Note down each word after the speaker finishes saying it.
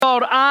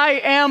I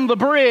Am the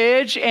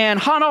Bridge, and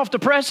hot off the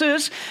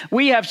presses,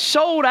 we have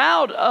sold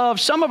out of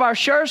some of our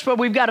shirts, but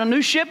we've got a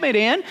new shipment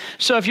in.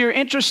 So if you're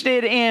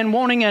interested in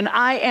wanting an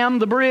I Am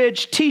the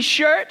Bridge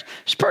t-shirt,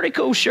 it's a pretty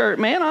cool shirt,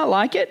 man. I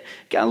like it.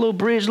 Got a little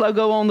bridge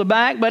logo on the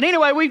back. But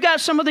anyway, we've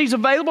got some of these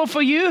available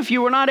for you if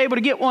you were not able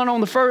to get one on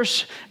the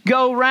first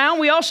go round.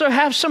 We also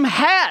have some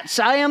hats,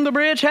 I Am the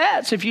Bridge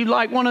hats. If you'd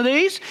like one of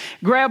these,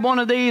 grab one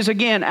of these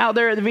again out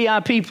there at the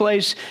VIP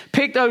place.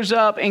 Pick those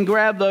up and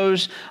grab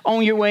those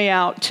on your way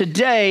out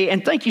today.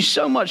 And thank you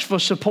so much for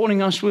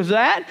supporting us with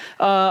that.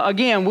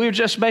 Again, we're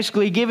just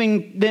basically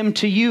giving them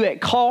to you at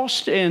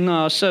cost.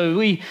 And so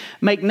we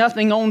make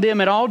nothing on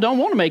them at all. Don't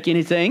want to make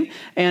anything.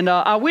 And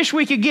I wish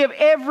we could give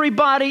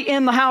everybody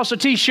in the house a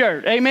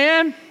t-shirt.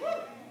 Amen?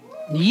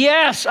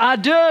 Yes, I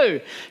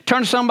do.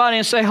 Turn to somebody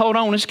and say, hold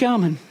on, it's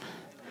coming.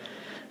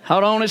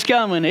 Hold on, it's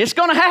coming. It's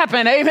going to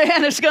happen.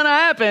 Amen. It's going to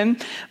happen.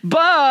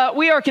 But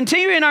we are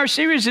continuing our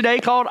series today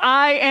called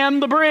I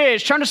Am the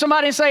Bridge. Turn to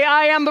somebody and say,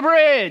 I am the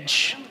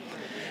bridge.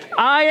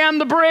 I am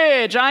the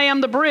bridge. I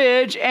am the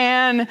bridge.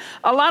 And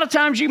a lot of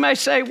times you may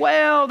say,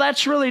 well,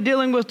 that's really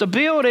dealing with the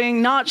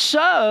building. Not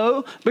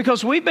so,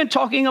 because we've been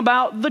talking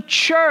about the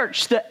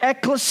church, the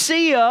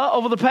ecclesia,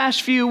 over the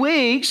past few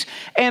weeks.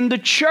 And the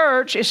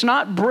church, it's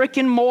not brick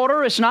and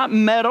mortar. It's not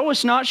metal.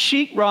 It's not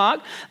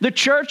sheetrock. The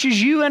church is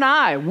you and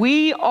I.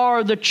 We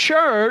are the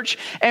church,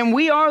 and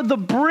we are the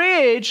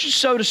bridge,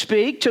 so to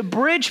speak, to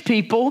bridge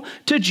people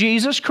to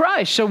Jesus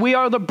Christ. So we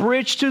are the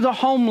bridge to the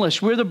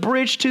homeless. We're the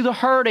bridge to the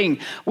hurting.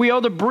 We are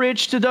the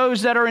bridge to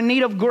those that are in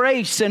need of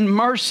grace and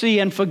mercy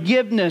and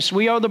forgiveness.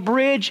 We are the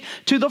bridge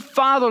to the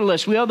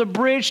fatherless. We are the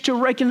bridge to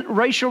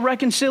racial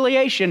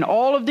reconciliation.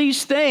 All of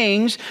these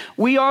things,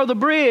 we are the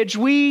bridge.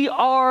 We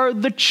are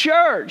the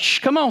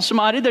church. Come on,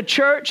 somebody. The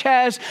church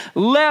has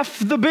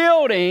left the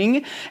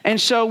building. And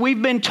so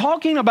we've been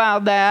talking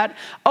about that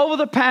over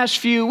the past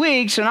few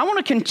weeks. And I want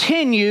to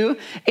continue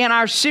in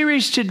our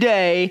series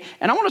today.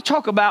 And I want to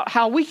talk about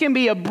how we can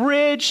be a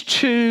bridge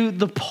to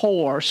the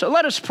poor. So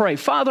let us pray.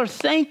 Father,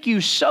 thank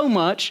you so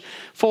much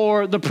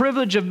for the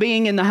privilege of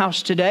being in the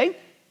house today.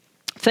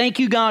 Thank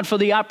you, God, for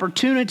the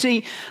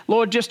opportunity,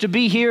 Lord, just to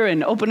be here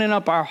and opening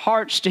up our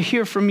hearts to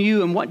hear from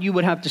you and what you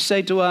would have to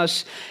say to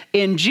us.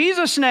 In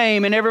Jesus'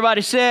 name, and everybody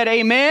said,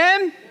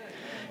 amen. Amen.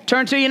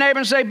 Turn to your neighbor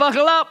and say,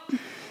 buckle up.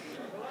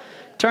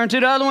 Turn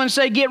to the other one and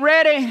say, get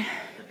ready.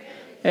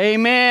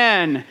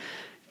 Amen.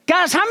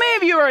 Guys, how many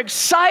of you are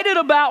excited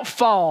about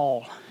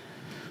fall?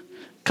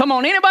 Come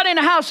on, anybody in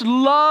the house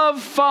love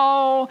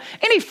fall?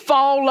 Any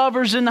fall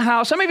lovers in the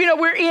house? How many of you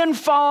know we're in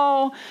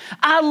fall?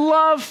 I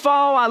love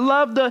fall. I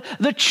love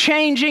the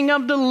changing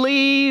of the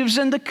leaves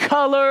and the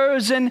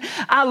colors, and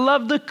I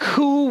love the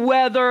cool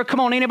weather. Come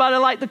on, anybody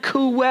like the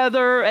cool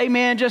weather?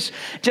 Amen. Just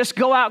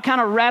go out, kind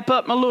of wrap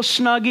up in a little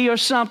Snuggie or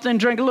something,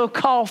 drink a little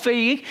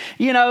coffee.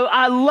 You know,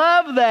 I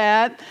love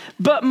that.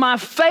 But my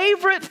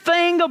favorite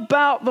thing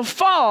about the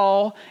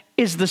fall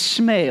is the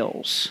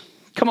smells.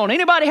 Come on,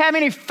 anybody have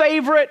any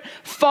favorite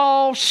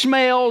fall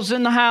smells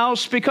in the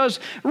house? Because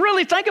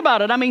really think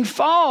about it. I mean,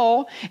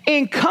 fall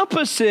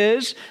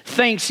encompasses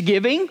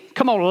Thanksgiving.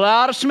 Come on, a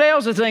lot of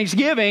smells of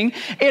Thanksgiving.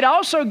 It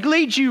also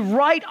leads you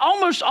right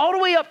almost all the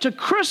way up to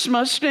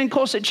Christmas. And of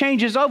course, it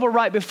changes over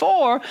right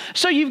before.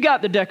 So you've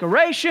got the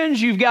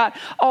decorations, you've got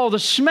all the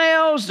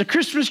smells, the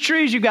Christmas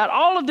trees, you've got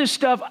all of this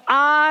stuff.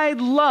 I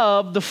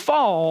love the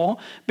fall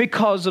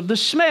because of the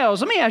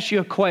smells. Let me ask you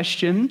a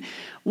question.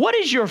 What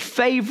is your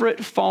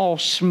favorite fall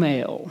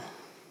smell?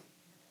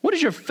 What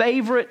is your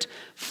favorite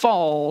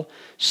fall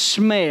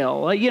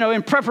smell? You know,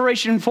 in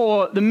preparation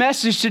for the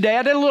message today,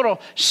 I did a little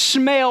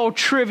smell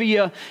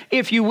trivia,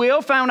 if you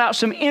will. Found out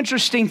some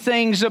interesting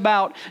things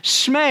about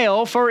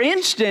smell. For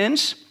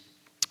instance,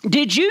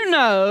 did you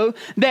know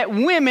that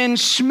women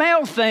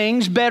smell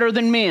things better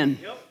than men?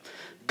 Yep.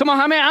 Come on,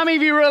 how many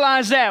of you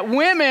realize that?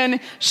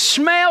 Women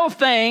smell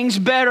things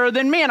better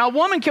than men. A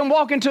woman can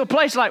walk into a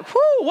place like,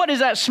 whoo, what is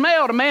that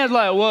smell? The man's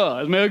like, well,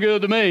 it smells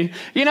good to me.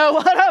 You know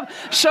what?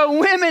 So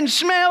women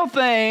smell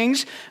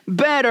things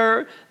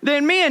better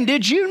than men.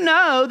 Did you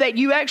know that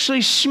you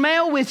actually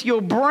smell with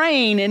your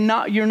brain and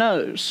not your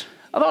nose?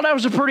 I thought that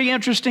was a pretty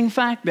interesting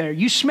fact there.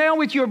 You smell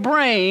with your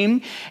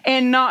brain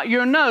and not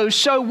your nose.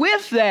 So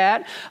with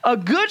that, a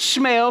good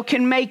smell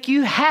can make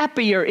you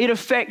happier. It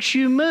affects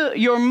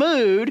your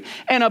mood.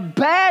 And a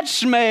bad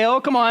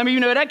smell, come on, I mean, you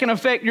know, that can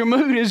affect your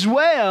mood as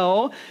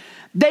well.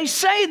 They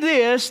say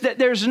this, that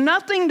there's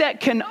nothing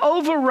that can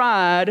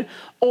override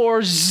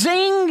or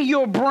zing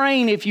your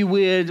brain, if you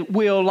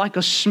will, like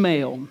a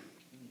smell.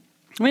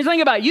 I mean,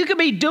 think about it. You could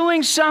be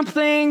doing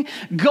something,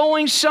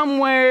 going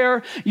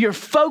somewhere, you're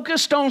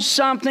focused on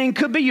something,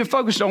 could be you're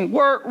focused on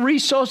work,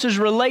 resources,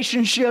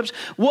 relationships,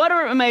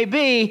 whatever it may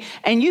be,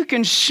 and you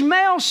can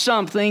smell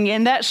something,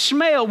 and that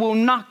smell will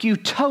knock you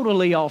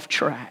totally off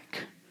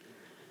track.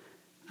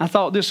 I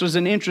thought this was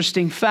an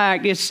interesting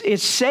fact.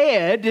 It's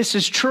said, this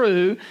is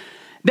true,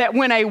 that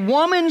when a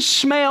woman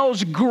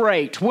smells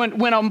great,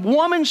 when a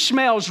woman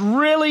smells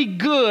really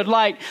good,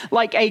 like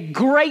a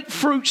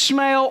grapefruit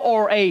smell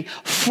or a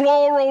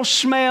floral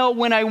smell,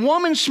 when a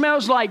woman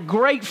smells like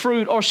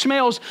grapefruit or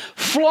smells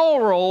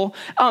floral,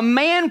 a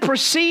man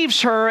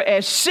perceives her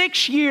as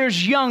 6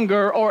 years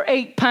younger or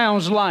 8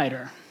 pounds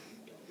lighter.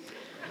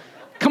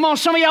 Come on,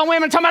 some of y'all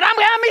women talking about, I'm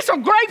going to have me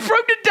some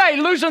grapefruit today,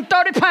 losing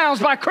 30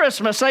 pounds by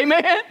Christmas,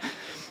 amen?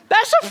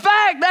 That's a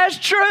fact, that's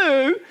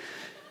true.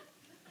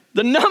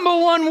 The number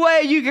one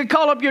way you can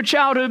call up your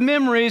childhood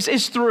memories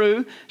is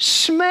through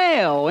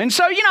smell. And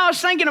so, I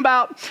was thinking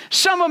about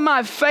some of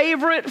my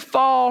favorite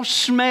fall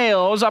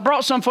smells. I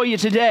brought some for you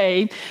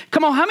today.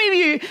 Come on, how many of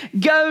you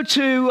go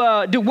to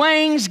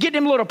Dwayne's, get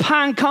them little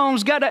pine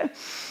cones, got that,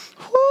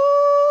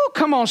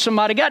 come on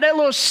somebody, got that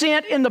little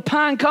scent in the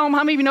pine cone?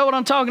 How many of you know what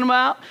I'm talking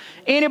about?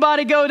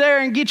 Anybody go there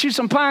and get you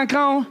some pine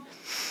cone?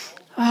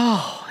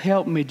 Oh,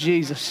 help me,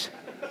 Jesus.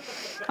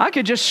 I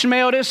could just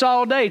smell this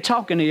all day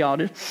talking to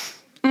y'all.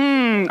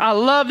 I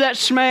love that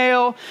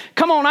smell.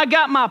 Come on, I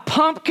got my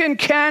pumpkin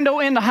candle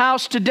in the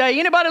house today.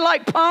 Anybody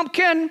like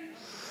pumpkin?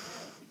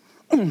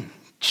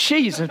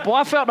 Jesus, boy,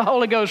 I felt the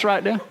Holy Ghost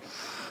right there.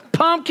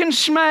 Pumpkin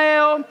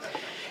smell.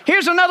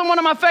 Here's another one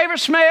of my favorite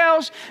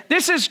smells.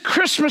 This is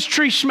Christmas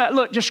tree smell.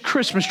 Look, just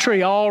Christmas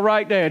tree all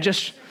right there.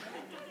 Just,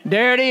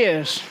 there it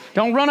is.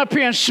 Don't run up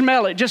here and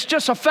smell it.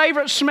 Just a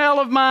favorite smell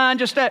of mine,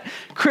 just that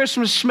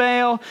Christmas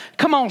smell.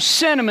 Come on,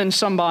 cinnamon,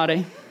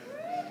 somebody.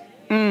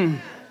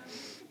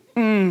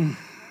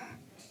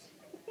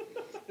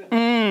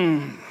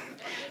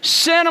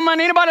 Cinnamon.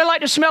 Anybody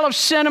like the smell of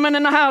cinnamon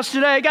in the house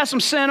today? Got some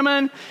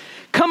cinnamon?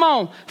 Come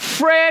on.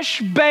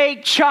 Fresh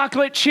baked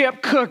chocolate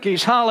chip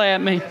cookies. Holla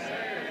at me.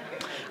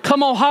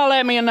 Come on, holla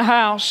at me in the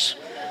house.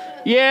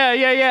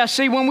 Yeah.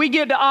 See, when we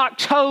get to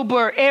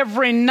October,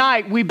 every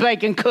night we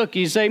baking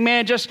cookies.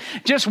 Amen. Just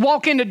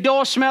walk in the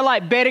door, smell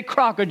like Betty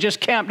Crocker just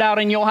camped out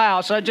in your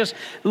house. I just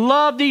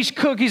love these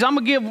cookies. I'm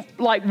going to give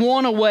like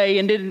one away,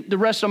 and then the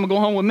rest of them will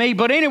go home with me.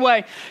 But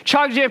anyway,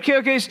 chocolate chip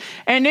cookies.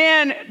 And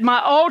then my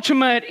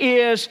ultimate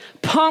is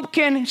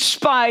pumpkin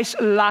spice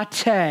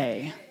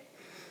latte.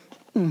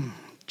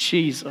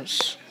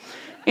 Jesus.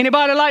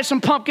 Anybody like some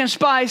pumpkin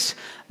spice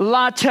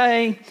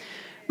latte?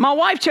 My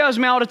wife tells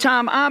me all the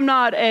time I'm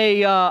not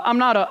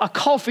a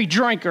coffee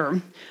drinker.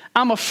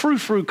 I'm a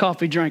frou-frou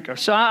coffee drinker.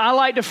 So I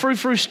like the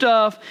frou-frou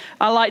stuff.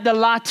 I like the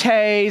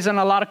lattes and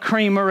a lot of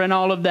creamer and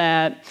all of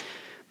that.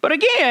 But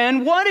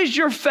again, what is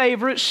your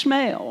favorite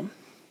smell?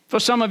 For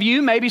some of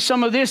you, maybe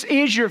some of this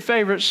is your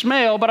favorite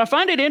smell, but I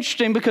find it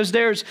interesting because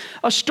there's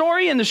a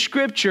story in the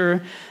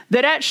scripture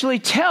that actually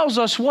tells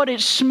us what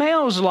it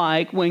smells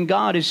like when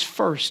God is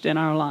first in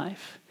our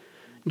life.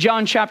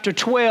 John chapter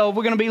 12,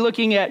 we're going to be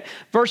looking at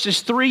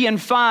verses 3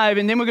 and 5,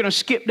 and then we're going to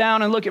skip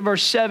down and look at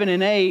verse 7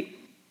 and 8.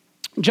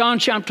 John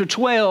chapter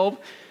 12,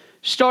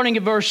 starting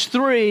at verse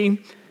 3,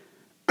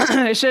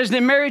 it says,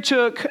 Then Mary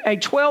took a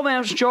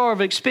 12-ounce jar of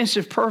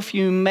expensive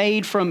perfume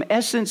made from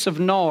essence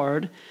of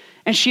nard,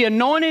 and she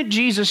anointed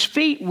Jesus'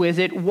 feet with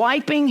it,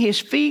 wiping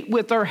his feet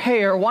with her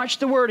hair. Watch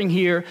the wording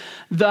here.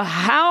 The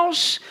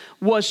house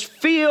was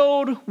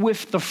filled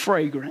with the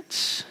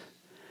fragrance.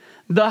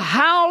 The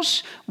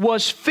house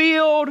was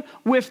filled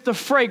with the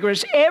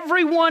fragrance.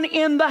 Everyone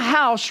in the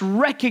house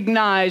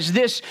recognized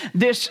this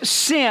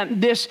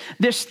scent, this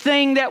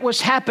thing that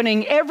was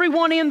happening.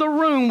 Everyone in the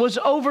room was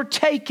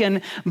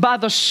overtaken by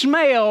the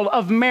smell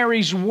of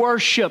Mary's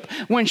worship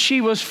when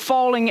she was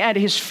falling at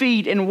his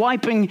feet and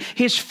wiping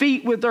his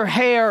feet with her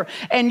hair.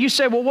 And you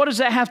say, well, what does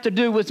that have to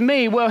do with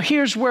me? Well,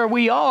 here's where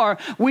we are.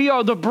 We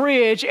are the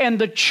bridge, and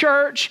the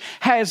church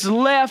has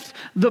left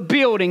the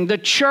building. The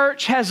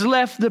church has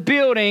left the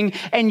building.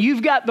 And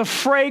you've got the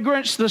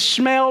fragrance, the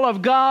smell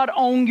of God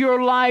on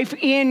your life,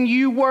 in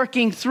you,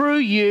 working through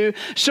you.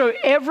 So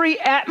every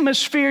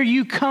atmosphere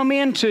you come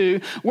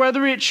into,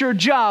 whether it's your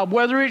job,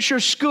 whether it's your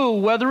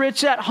school, whether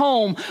it's at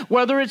home,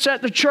 whether it's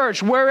at the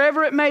church,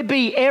 wherever it may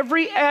be,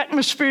 every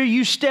atmosphere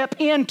you step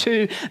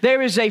into,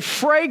 there is a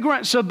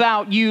fragrance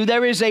about you.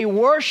 There is a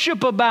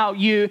worship about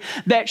you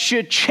that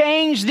should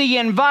change the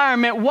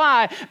environment.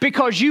 Why?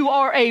 Because you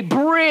are a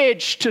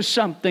bridge to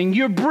something.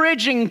 You're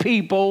bridging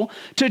people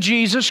to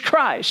Jesus Christ.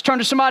 Turn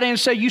to somebody and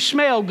say, you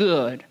smell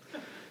good.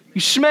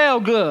 You smell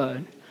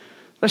good.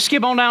 Let's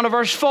skip on down to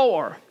verse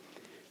 4.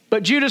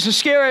 But Judas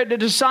Iscariot, the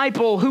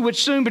disciple who would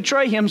soon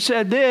betray him,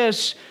 said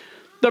this,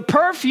 the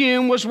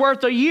perfume was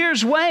worth a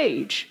year's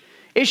wage.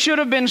 It should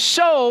have been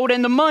sold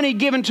and the money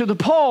given to the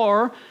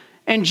poor.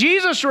 And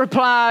Jesus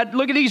replied,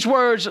 look at these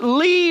words,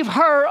 leave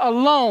her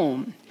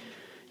alone.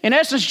 In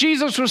essence,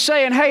 Jesus was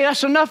saying, hey,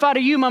 that's enough out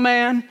of you, my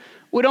man.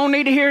 We don't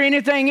need to hear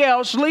anything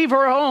else. Leave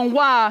her alone.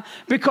 Why?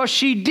 Because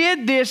she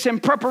did this in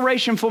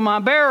preparation for my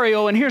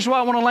burial. And here's where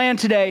I want to land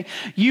today.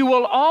 You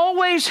will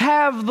always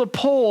have the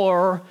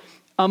poor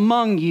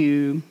among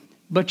you,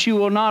 but you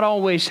will not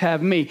always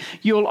have me.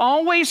 You'll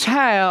always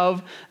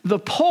have the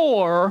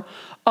poor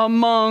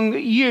among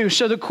you.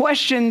 So the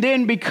question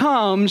then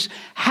becomes,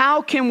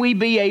 how can we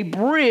be a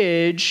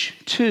bridge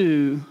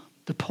to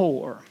the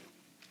poor?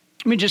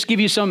 Let me just give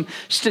you some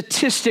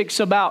statistics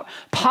about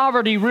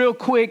poverty real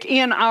quick.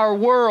 In our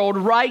world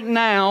right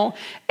now,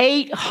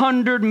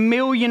 800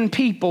 million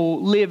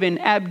people live in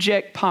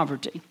abject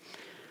poverty.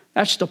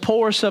 That's the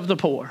poorest of the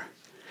poor.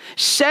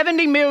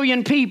 70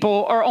 million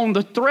people are on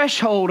the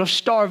threshold of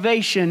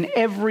starvation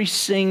every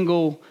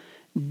single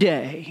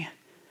day.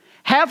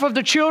 Half of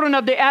the children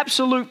of the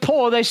absolute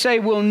poor, they say,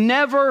 will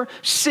never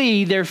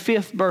see their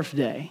 5th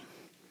birthday.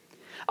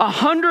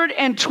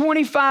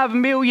 125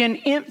 million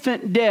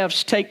infant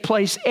deaths take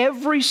place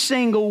every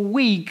single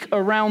week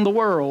around the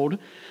world.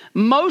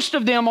 Most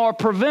of them are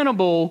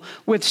preventable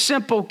with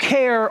simple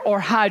care or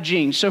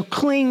hygiene. So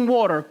clean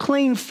water,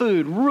 clean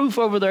food, roof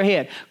over their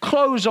head,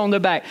 clothes on their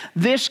back.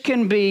 This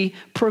can be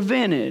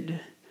prevented.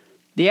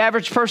 The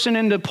average person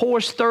in the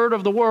poorest third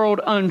of the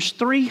world earns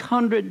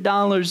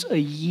 $300 a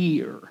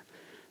year.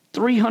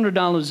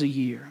 $300 a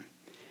year.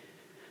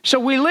 So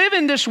we live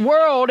in this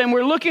world, and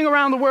we're looking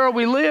around the world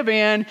we live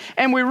in,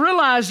 and we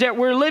realize that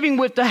we're living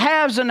with the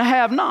haves and the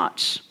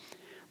have-nots.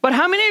 But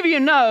how many of you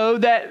know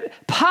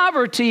that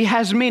poverty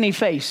has many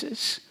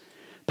faces?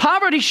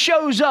 Poverty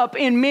shows up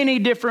in many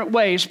different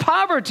ways.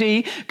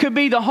 Poverty could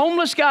be the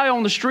homeless guy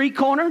on the street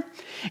corner.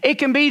 It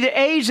can be the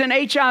AIDS and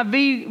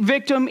HIV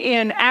victim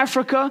in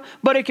Africa,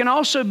 but it can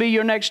also be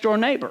your next door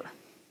neighbor.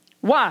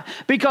 Why?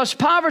 Because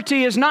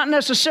poverty is not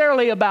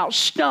necessarily about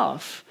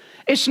stuff.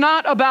 It's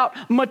not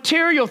about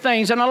material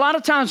things. And a lot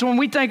of times when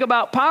we think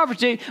about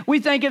poverty, we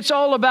think it's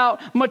all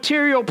about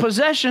material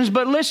possessions.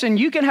 But listen,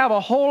 you can have a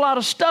whole lot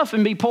of stuff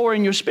and be poor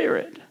in your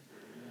spirit.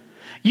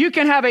 You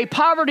can have a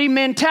poverty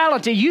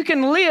mentality. You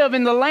can live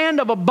in the land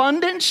of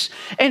abundance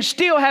and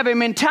still have a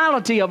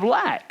mentality of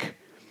lack.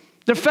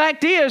 The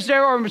fact is,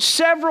 there are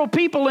several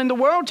people in the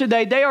world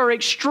today, they are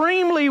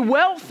extremely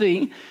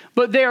wealthy,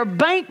 but they are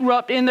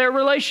bankrupt in their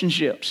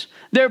relationships.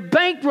 They're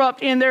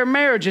bankrupt in their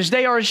marriages.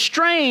 They are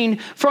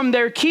estranged from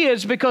their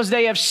kids because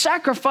they have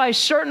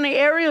sacrificed certain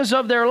areas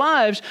of their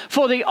lives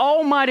for the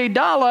almighty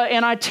dollar.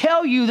 And I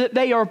tell you that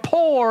they are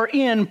poor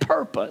in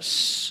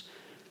purpose.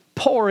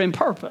 Poor in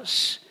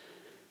purpose.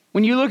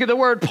 When you look at the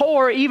word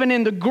poor, even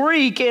in the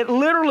Greek, it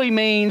literally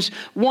means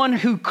one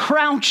who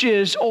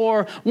crouches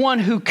or one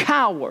who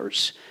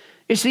cowers.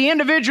 It's the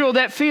individual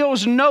that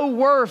feels no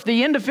worth,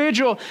 the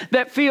individual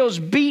that feels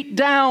beat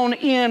down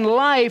in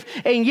life.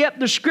 And yet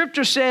the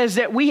scripture says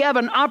that we have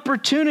an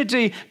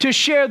opportunity to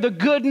share the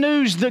good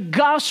news, the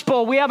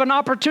gospel. We have an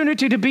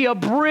opportunity to be a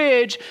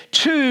bridge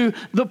to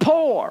the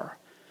poor.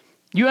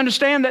 You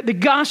understand that the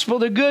gospel,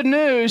 the good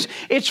news,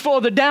 it's for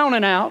the down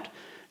and out.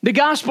 The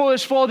gospel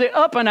is for the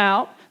up and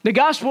out. The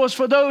gospel is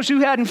for those who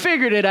hadn't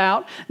figured it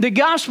out. The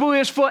gospel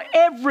is for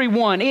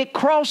everyone. It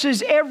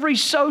crosses every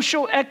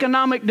social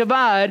economic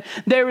divide.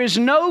 There is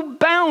no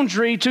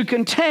boundary to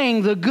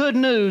contain the good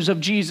news of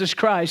Jesus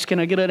Christ. Can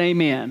I get an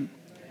amen?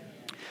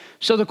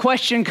 So the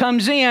question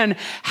comes in,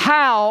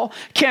 how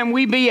can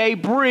we be a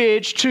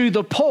bridge to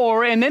the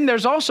poor? And then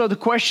there's also the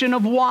question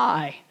of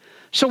why.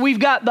 So we've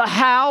got the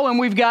how and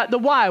we've got the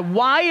why.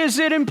 Why is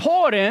it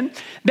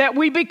important that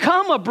we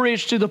become a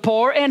bridge to the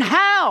poor, and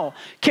how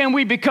can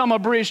we become a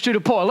bridge to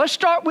the poor? Let's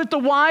start with the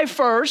why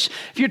first.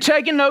 If you're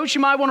taking notes,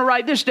 you might want to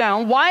write this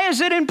down. Why is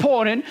it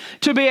important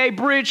to be a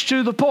bridge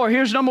to the poor?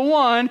 Here's number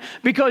one,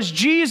 because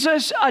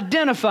Jesus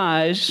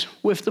identifies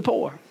with the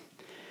poor.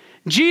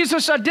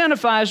 Jesus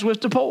identifies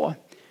with the poor.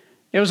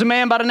 There was a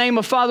man by the name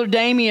of Father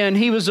Damien.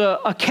 He was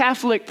a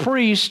Catholic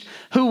priest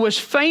who was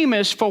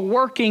famous for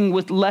working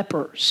with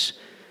lepers.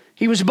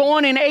 He was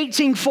born in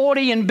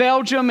 1840 in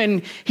Belgium,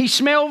 and he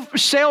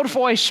sailed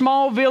for a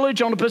small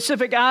village on the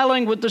Pacific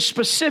Island with the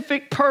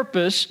specific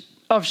purpose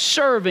of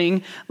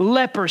serving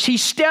lepers. He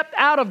stepped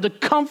out of the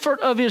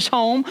comfort of his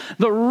home,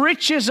 the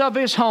riches of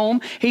his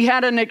home. He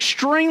had an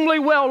extremely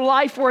well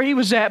life where he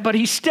was at, but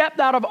he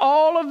stepped out of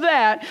all of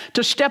that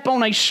to step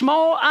on a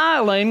small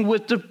island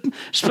with the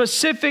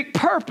specific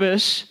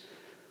purpose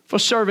for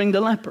serving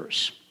the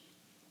lepers.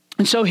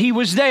 And so he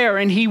was there,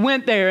 and he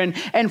went there,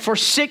 and for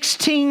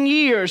 16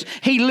 years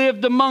he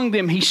lived among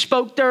them. He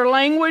spoke their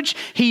language,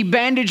 he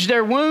bandaged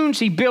their wounds,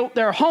 he built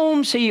their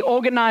homes, he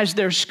organized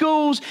their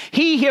schools.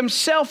 He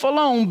himself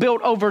alone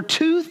built over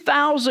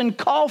 2,000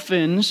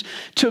 coffins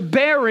to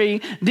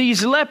bury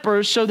these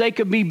lepers so they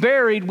could be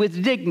buried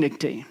with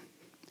dignity.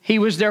 He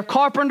was their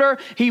carpenter,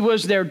 he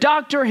was their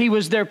doctor, he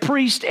was their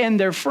priest and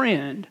their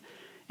friend.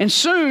 And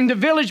soon the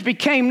village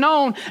became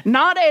known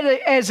not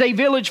as a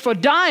village for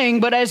dying,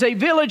 but as a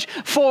village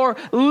for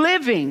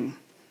living.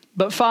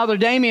 But Father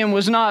Damien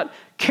was not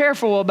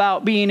careful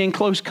about being in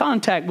close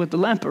contact with the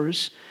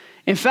lepers.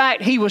 In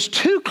fact, he was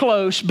too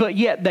close, but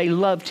yet they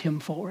loved him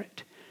for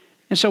it.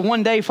 And so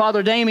one day,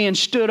 Father Damien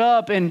stood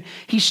up and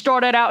he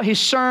started out his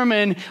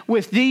sermon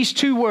with these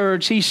two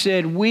words. He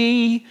said,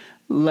 "We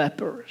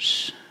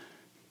lepers."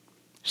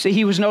 See,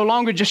 he was no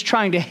longer just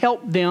trying to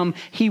help them.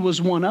 He was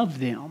one of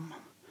them.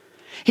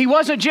 He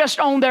wasn't just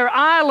on their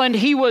island,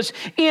 he was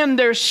in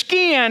their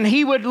skin.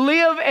 He would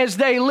live as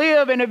they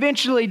live and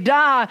eventually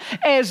die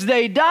as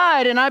they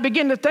died. And I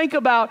begin to think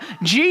about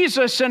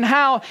Jesus and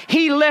how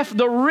he left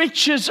the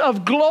riches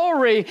of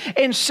glory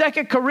in 2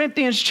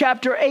 Corinthians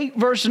chapter 8,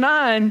 verse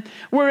 9,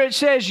 where it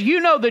says, you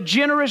know the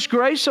generous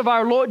grace of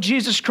our Lord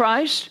Jesus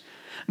Christ.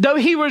 Though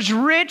he was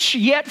rich,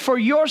 yet for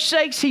your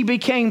sakes he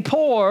became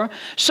poor,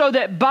 so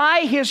that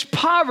by his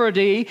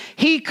poverty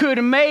he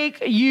could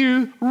make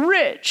you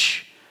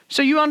rich.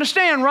 So you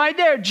understand right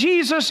there,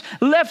 Jesus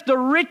left the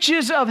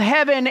riches of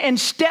heaven and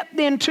stepped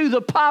into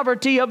the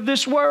poverty of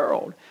this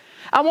world.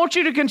 I want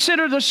you to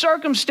consider the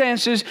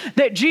circumstances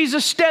that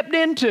Jesus stepped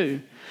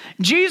into.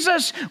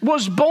 Jesus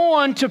was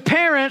born to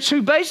parents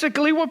who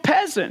basically were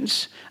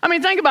peasants. I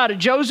mean, think about it.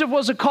 Joseph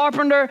was a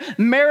carpenter.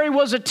 Mary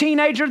was a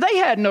teenager. They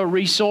had no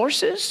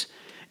resources.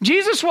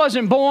 Jesus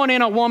wasn't born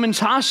in a woman's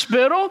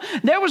hospital.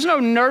 There was no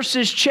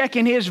nurses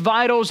checking his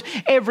vitals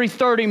every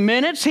 30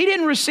 minutes. He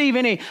didn't receive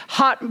any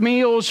hot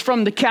meals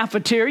from the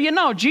cafeteria.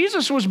 No,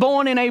 Jesus was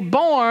born in a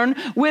barn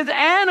with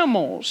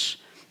animals.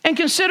 And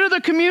consider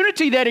the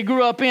community that he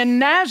grew up in,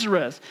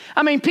 Nazareth.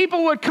 I mean,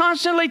 people would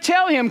constantly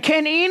tell him,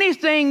 can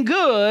anything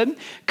good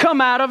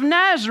come out of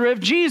Nazareth?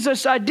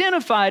 Jesus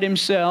identified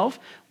himself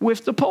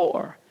with the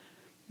poor.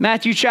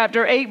 Matthew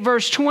chapter 8,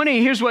 verse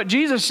 20, here's what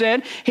Jesus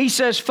said. He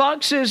says,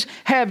 foxes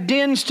have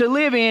dens to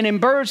live in and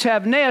birds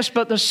have nests,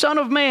 but the Son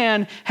of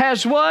Man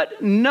has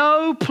what?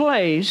 No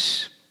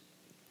place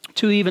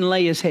to even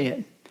lay his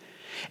head.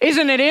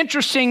 Isn't it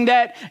interesting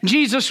that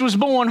Jesus was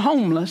born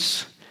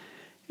homeless?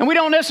 And we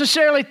don't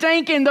necessarily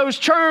think in those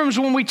terms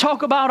when we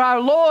talk about our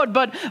Lord,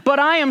 but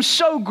I am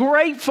so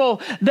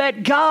grateful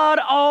that God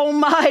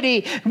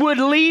Almighty would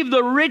leave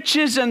the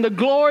riches and the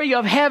glory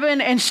of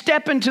heaven and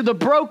step into the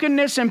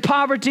brokenness and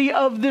poverty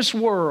of this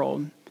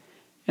world.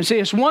 And see,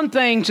 it's one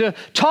thing to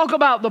talk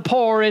about the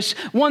poor, it's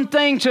one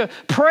thing to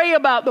pray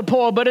about the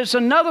poor, but it's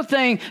another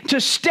thing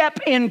to step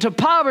into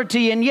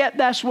poverty, and yet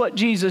that's what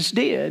Jesus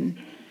did.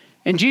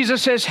 And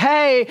Jesus says,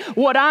 hey,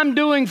 what I'm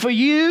doing for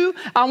you,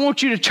 I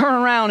want you to turn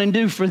around and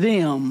do for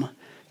them,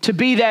 to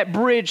be that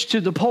bridge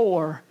to the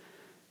poor.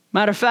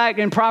 Matter of fact,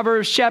 in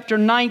Proverbs chapter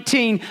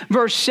 19,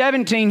 verse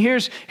 17,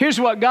 here's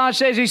what God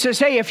says. He says,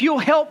 hey, if you'll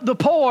help the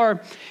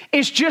poor,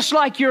 it's just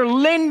like you're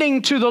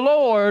lending to the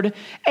Lord,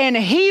 and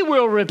he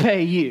will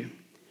repay you.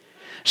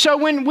 So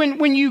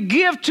when you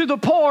give to the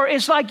poor,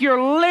 it's like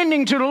you're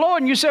lending to the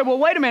Lord. And you say, well,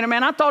 wait a minute,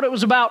 man, I thought it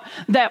was about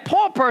that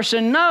poor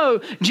person. No,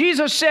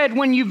 Jesus said,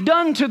 when you've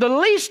done to the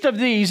least of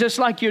these, it's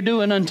like you're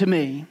doing unto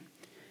me.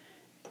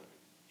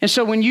 And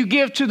so when you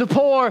give to the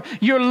poor,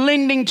 you're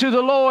lending to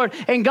the Lord.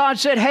 And God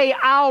said, hey,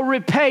 I'll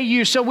repay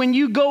you. So when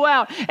you go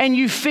out and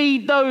you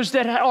feed those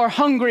that are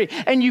hungry,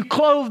 and you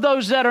clothe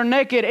those that are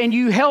naked, and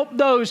you help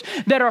those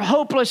that are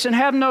hopeless and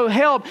have no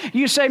help,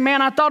 you say,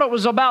 man, I thought it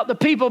was about the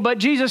people. But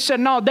Jesus said,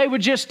 no, they were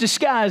just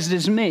disguised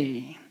as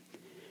me.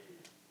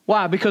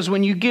 Why? Because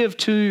when you give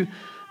to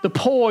the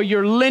poor,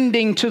 you're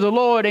lending to the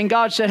Lord. And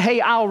God said, hey,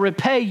 I'll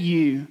repay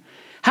you.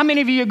 How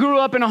many of you grew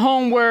up in a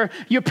home where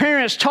your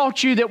parents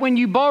taught you that when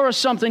you borrow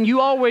something,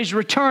 you always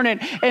return it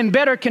in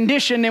better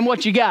condition than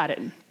what you got it?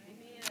 Amen.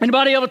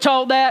 Anybody ever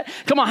taught that?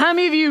 Come on, how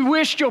many of you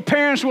wished your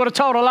parents would have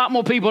taught a lot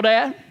more people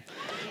that?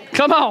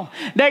 Come on,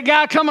 that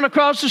guy coming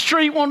across the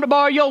street wanting to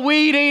borrow your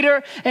weed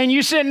eater, and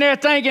you sitting there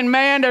thinking,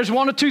 man, there's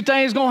one or two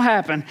things going to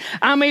happen.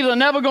 I'm either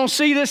never going to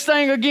see this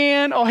thing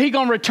again, or he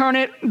going to return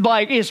it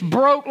like it's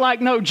broke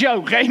like no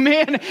joke,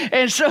 amen?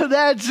 And so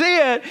that's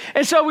it.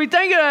 And so we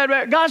think of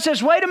that. God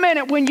says, wait a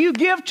minute, when you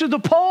give to the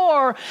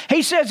poor,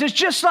 he says, it's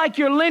just like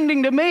you're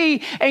lending to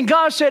me, and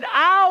God said,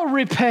 I'll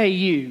repay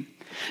you.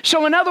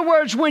 So in other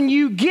words, when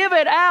you give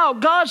it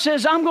out, God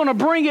says, I'm going to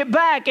bring it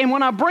back. And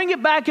when I bring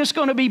it back, it's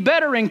going to be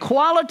better in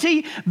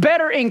quality,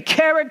 better in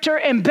character,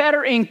 and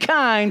better in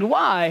kind.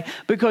 Why?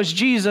 Because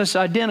Jesus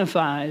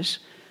identifies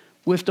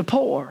with the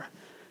poor.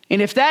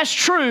 And if that's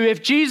true,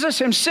 if Jesus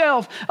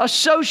himself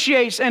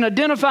associates and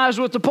identifies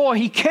with the poor,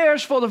 he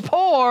cares for the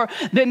poor,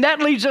 then that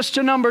leads us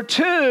to number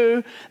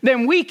two,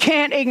 then we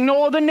can't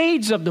ignore the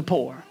needs of the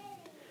poor.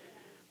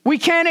 We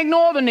can't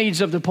ignore the needs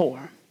of the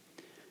poor.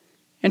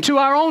 And to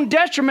our own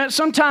detriment,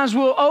 sometimes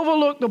we'll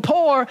overlook the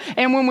poor,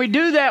 and when we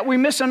do that, we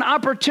miss an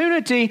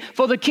opportunity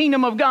for the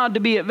kingdom of God to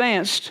be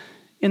advanced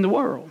in the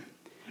world.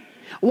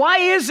 Why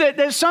is it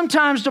that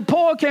sometimes the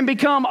poor can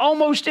become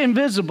almost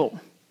invisible?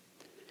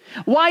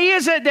 Why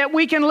is it that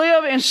we can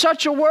live in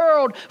such a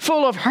world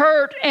full of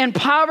hurt and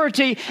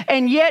poverty,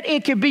 and yet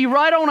it could be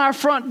right on our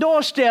front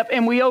doorstep,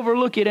 and we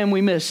overlook it and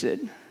we miss it?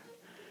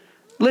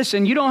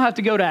 Listen, you don't have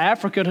to go to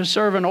Africa to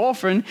serve an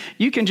orphan.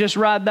 You can just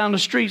ride down the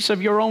streets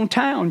of your own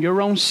town,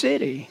 your own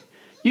city.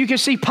 You can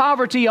see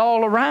poverty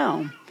all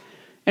around.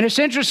 And it's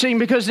interesting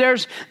because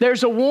there's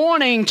a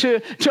warning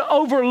to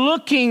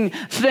overlooking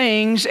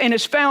things, and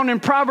it's found in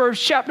Proverbs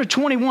chapter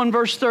 21,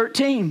 verse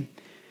 13.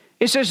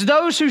 It says,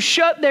 those who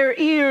shut their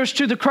ears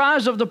to the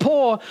cries of the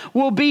poor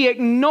will be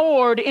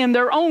ignored in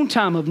their own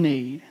time of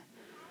need.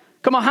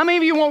 Come on, how many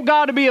of you want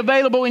God to be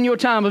available in your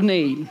time of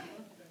need?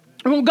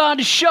 We want God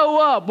to show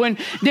up.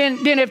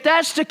 Then if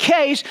that's the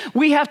case,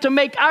 we have to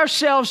make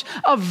ourselves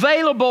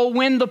available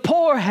when the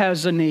poor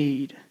has a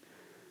need.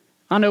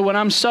 I know when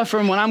I'm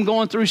suffering, when I'm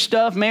going through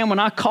stuff, man, when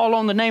I call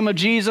on the name of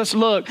Jesus,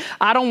 look,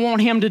 I don't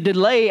want him to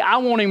delay. I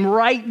want him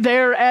right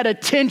there at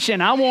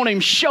attention. I want him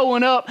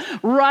showing up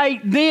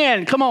right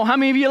then. Come on, how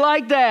many of you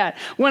like that?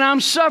 When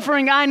I'm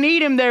suffering, I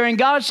need him there. And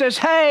God says,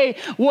 hey,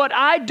 what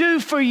I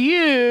do for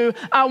you,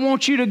 I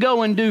want you to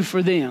go and do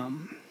for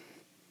them.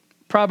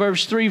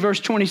 Proverbs 3 verse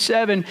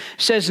 27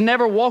 says,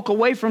 never walk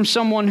away from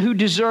someone who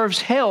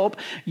deserves help.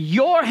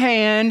 Your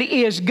hand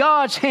is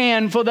God's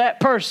hand for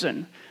that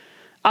person.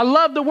 I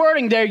love the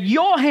wording there.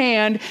 Your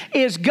hand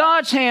is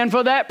God's hand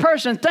for that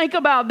person. Think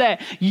about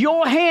that.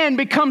 Your hand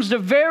becomes the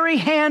very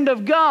hand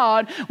of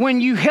God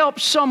when you help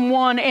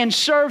someone and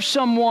serve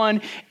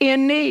someone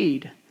in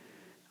need.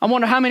 I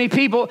wonder how many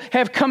people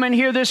have come in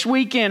here this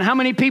weekend. How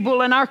many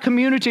people in our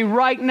community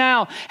right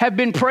now have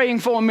been praying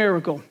for a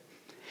miracle?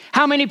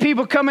 How many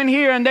people come in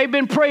here and they've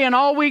been praying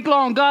all week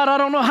long, God, I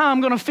don't know how I'm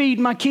going to feed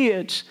my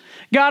kids.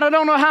 God, I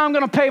don't know how I'm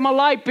going to pay my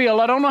light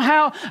bill. I don't know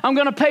how I'm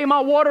going to pay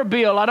my water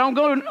bill. I don't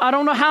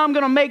know how I'm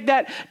going to make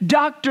that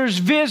doctor's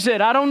visit.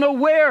 I don't know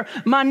where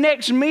my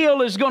next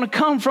meal is going to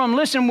come from.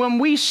 Listen, when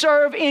we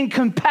serve in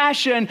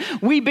compassion,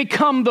 we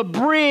become the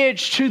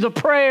bridge to the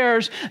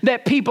prayers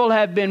that people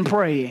have been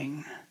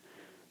praying.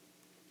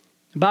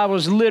 The Bible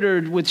is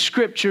littered with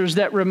scriptures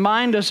that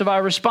remind us of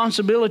our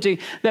responsibility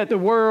that the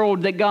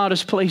world that God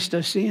has placed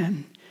us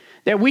in.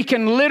 That we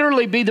can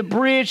literally be the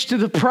bridge to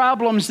the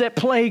problems that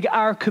plague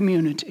our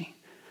community.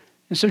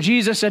 And so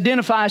Jesus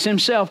identifies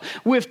himself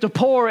with the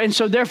poor. And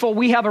so therefore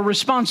we have a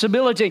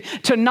responsibility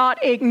to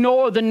not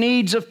ignore the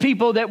needs of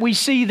people that we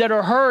see that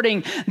are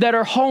hurting, that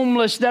are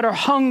homeless, that are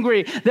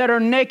hungry, that are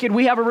naked.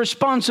 We have a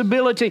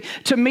responsibility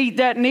to meet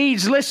that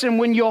needs. Listen,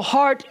 when your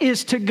heart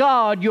is to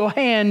God, your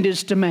hand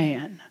is to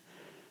man.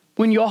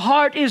 When your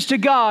heart is to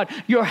God,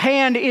 your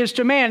hand is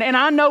to man. And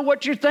I know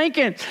what you're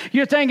thinking.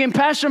 You're thinking,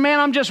 Pastor, man,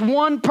 I'm just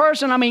one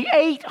person.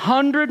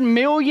 800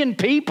 million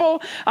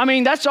people.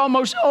 That's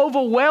almost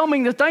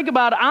overwhelming to think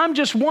about. I'm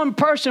just one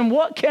person.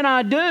 What can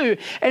I do?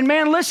 And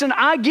man, listen,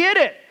 I get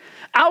it.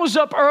 I was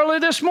up early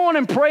this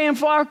morning praying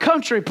for our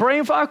country,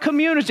 praying for our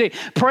community,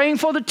 praying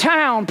for the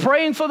town,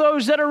 praying for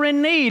those that are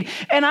in need.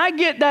 And I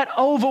get that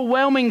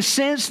overwhelming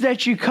sense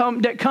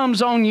that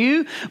comes on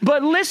you.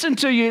 But listen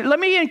to you. Let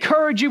me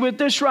encourage you with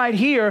this right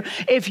here.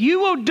 If you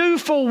will do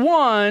for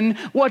one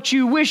what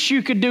you wish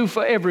you could do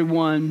for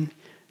everyone,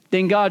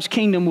 then God's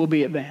kingdom will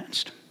be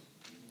advanced.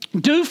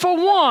 Do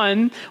for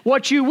one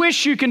what you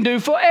wish you can do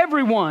for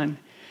everyone.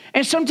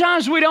 And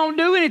sometimes we don't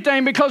do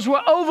anything because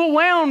we're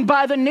overwhelmed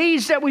by the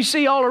needs that we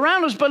see all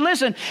around us. But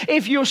listen,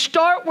 if you'll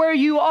start where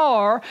you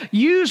are,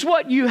 use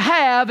what you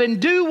have,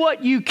 and do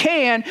what you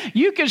can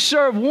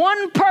serve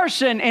one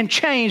person and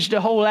change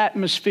the whole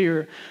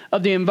atmosphere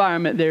of the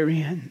environment they're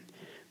in.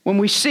 When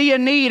we see a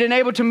need and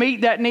able to meet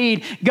that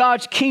need,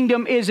 God's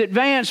kingdom is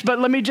advanced. But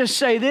let me just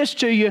say this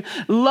to you.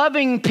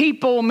 Loving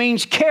people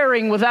means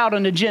caring without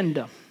an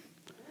agenda.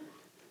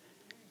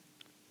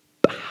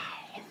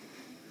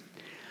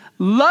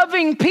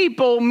 Loving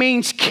people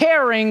means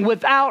caring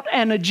without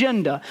an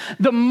agenda.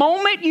 The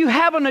moment you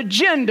have an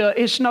agenda,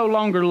 it's no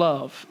longer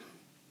love.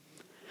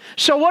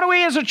 So what are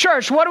we as a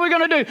church? What are we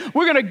going to do?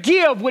 We're going to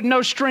give with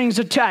no strings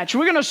attached.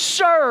 We're going to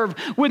serve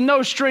with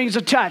no strings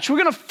attached. We're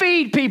going to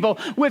feed people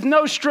with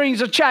no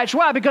strings attached.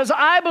 Why? Because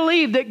I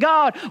believe that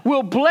God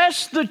will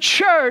bless the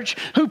church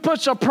who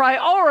puts a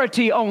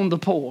priority on the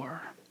poor.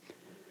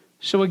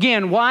 So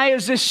again, why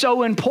is this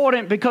so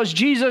important? Because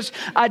Jesus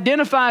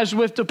identifies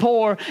with the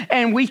poor,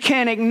 and we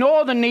can't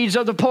ignore the needs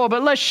of the poor.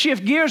 But let's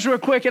shift gears real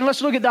quick and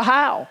let's look at the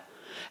how.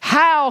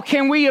 How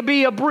can we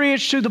be a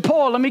bridge to the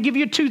poor? Let me give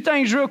you two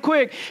things real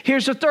quick.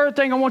 Here's the third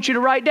thing I want you to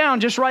write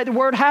down. Just write the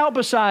word how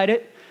beside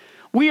it.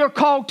 We are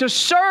called to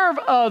serve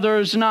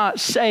others, not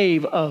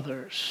save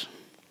others.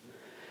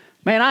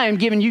 Man, I am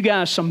giving you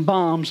guys some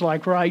bombs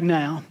like right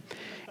now.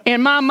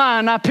 In my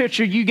mind, I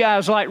picture you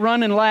guys like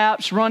running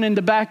laps, running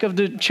the back of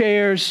the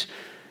chairs.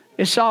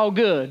 It's all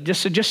good.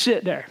 Just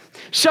sit there.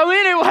 So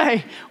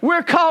anyway,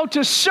 we're called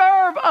to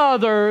serve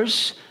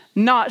others,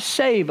 not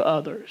save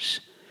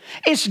others.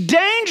 It's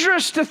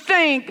dangerous to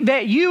think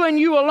that you and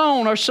you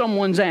alone are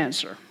someone's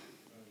answer.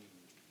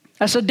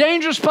 That's a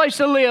dangerous place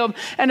to live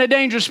and a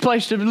dangerous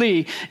place to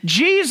be.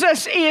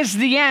 Jesus is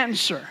the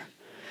answer.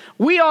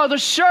 We are the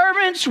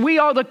servants. We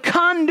are the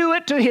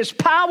conduit to his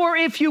power,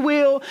 if you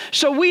will.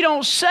 So we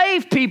don't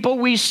save people.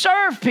 We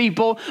serve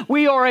people.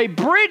 We are a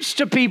bridge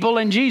to people,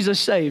 and Jesus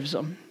saves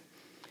them.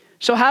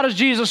 So how does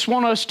Jesus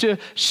want us to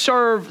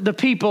serve the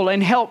people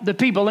and help the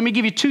people? Let me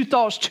give you two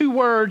thoughts, two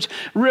words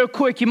real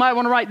quick. You might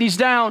want to write these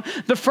down.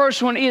 The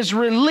first one is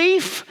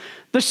relief.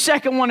 The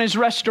second one is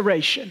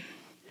restoration.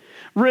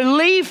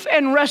 Relief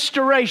and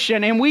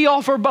restoration, and we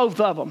offer both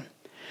of them.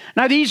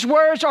 Now, these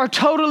words are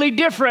totally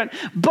different,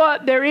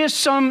 but there is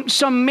some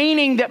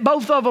meaning that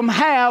both of them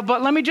have.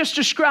 But let me just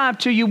describe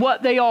to you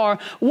what they are.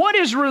 What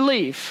is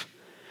relief?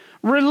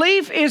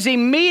 Relief is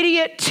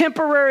immediate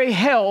temporary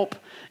help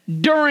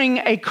during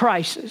a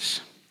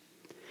crisis.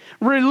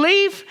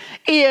 Relief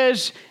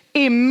is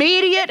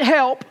immediate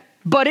help,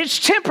 but it's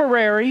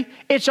temporary.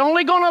 It's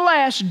only going to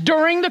last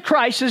during the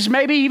crisis,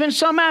 maybe even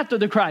some after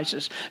the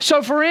crisis.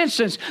 So for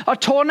instance, a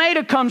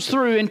tornado comes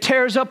through and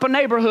tears up a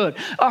neighborhood.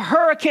 A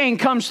hurricane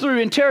comes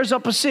through and tears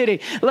up a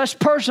city. Let's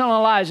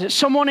personalize it.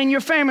 Someone in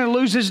your family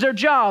loses their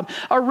job.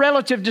 A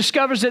relative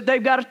discovers that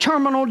they've got a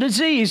terminal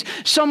disease.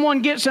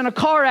 Someone gets in a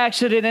car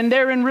accident and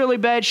they're in really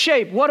bad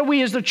shape. What do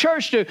we as the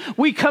church do?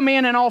 We come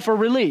in and offer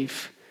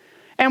relief.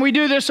 And we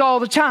do this all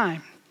the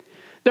time.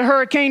 The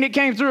hurricane that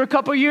came through a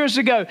couple years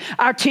ago,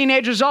 our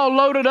teenagers all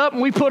loaded up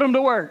and we put them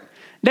to work.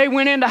 They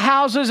went into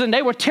houses and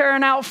they were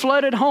tearing out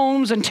flooded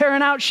homes and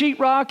tearing out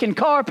sheetrock and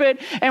carpet,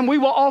 and we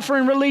were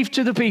offering relief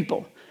to the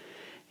people.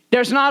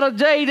 There's not a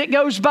day that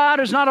goes by,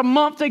 there's not a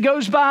month that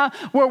goes by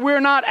where we're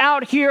not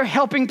out here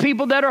helping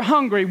people that are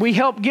hungry. We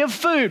help give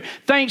food.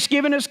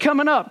 Thanksgiving is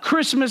coming up.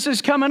 Christmas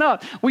is coming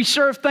up. We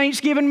serve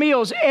Thanksgiving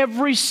meals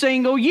every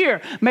single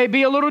year.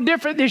 Maybe a little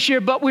different this year,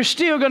 but we're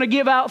still going to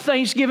give out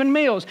Thanksgiving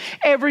meals.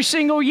 Every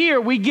single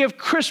year we give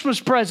Christmas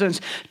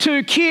presents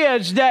to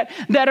kids that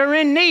are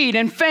in need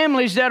and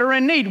families that are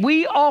in need.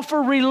 We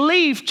offer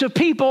relief to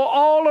people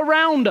all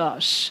around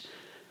us.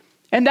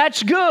 And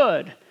that's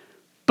good.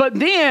 But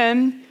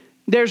then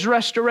there's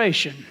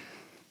restoration.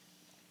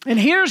 And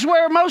here's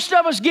where most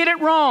of us get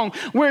it wrong.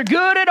 We're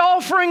good at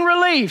offering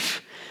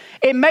relief.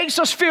 It makes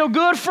us feel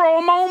good for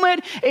a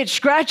moment. It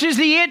scratches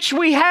the itch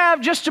we have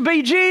just to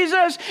be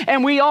Jesus.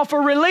 And we offer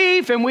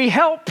relief and we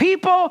help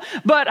people.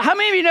 But how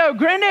many of you know,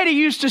 Granddaddy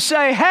used to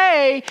say,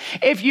 hey,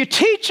 if you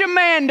teach a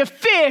man to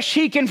fish,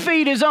 he can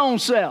feed his own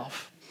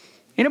self.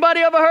 Anybody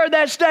ever heard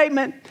that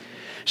statement?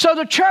 So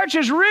the church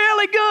is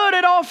really good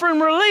at offering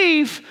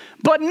relief,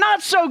 but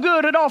not so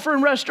good at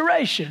offering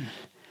restoration.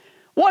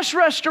 What's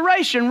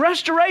restoration?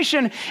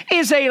 Restoration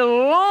is a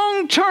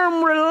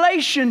long-term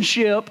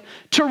relationship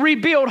to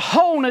rebuild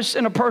wholeness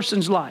in a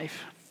person's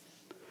life.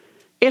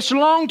 It's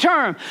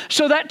long-term.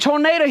 So that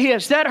tornado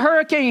hits, that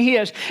hurricane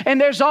hits, and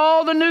there's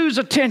all the news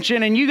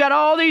attention, and you got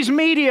all these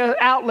media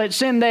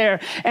outlets in there,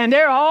 and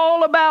they're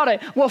all about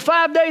it. Well,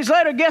 5 days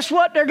later, guess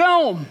what? They're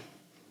gone.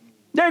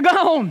 They're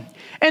gone.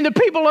 And the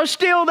people are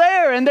still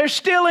there, and they're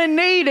still in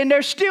need, and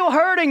they're still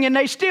hurting, and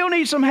they still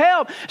need some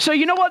help. So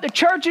you know what the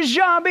church's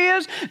job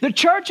is? The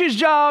church's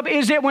job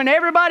is that when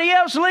everybody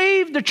else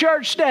leaves, the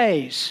church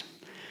stays.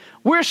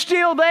 We're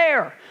still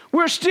there.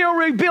 We're still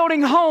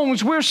rebuilding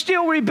homes. We're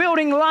still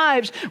rebuilding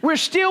lives. We're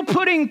still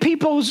putting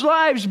people's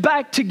lives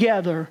back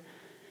together.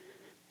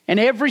 And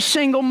every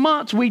single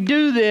month we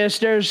do this.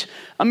 There's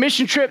a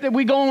mission trip that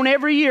we go on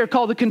every year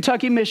called the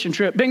Kentucky Mission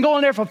Trip. Been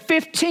going there for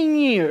 15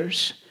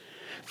 years.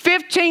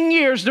 15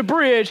 years the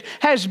bridge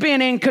has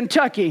been in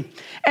Kentucky.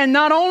 And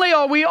not only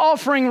are we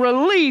offering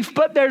relief,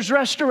 but there's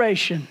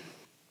restoration.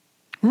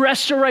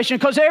 Restoration.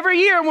 Because every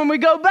year when we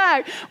go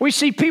back, we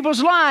see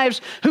people's lives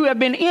who have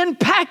been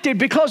impacted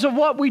because of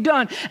what we've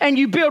done. And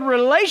you build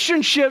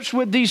relationships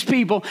with these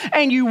people.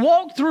 And you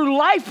walk through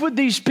life with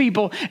these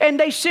people. And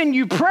they send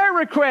you prayer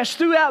requests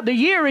throughout the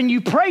year. And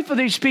you pray for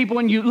these people.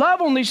 And you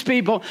love on these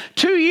people.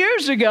 2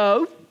 years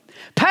ago,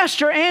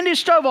 Pastor Andy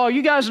Stovall,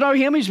 you guys know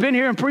him. He's been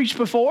here and preached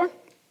before.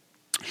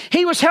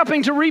 He was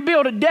helping to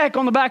rebuild a deck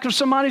on the back of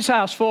somebody's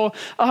house for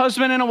a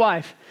husband and a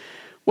wife.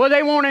 Well,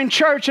 they weren't in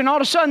church, and all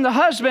of a sudden the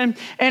husband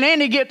and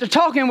Andy get to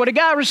talking. Well, the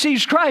guy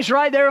receives Christ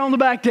right there on the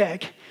back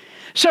deck.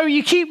 So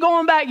you keep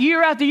going back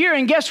year after year,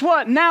 and guess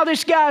what? Now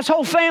this guy's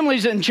whole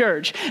family's in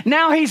church.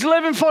 Now he's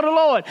living for the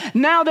Lord.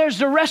 Now there's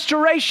the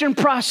restoration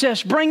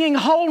process, bringing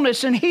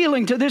wholeness and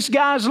healing to this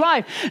guy's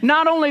life.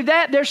 Not only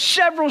that, there's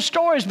several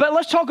stories, but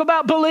let's talk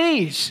about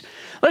Belize.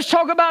 Let's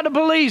talk about the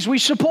Belize. We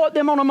support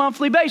them on a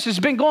monthly basis.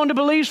 Been going to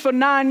Belize for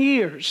 9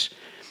 years.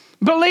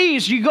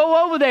 Belize, you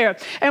go over there.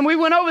 And we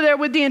went over there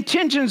with the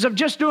intentions of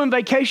just doing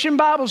vacation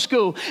Bible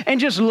school and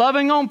just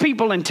loving on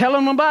people and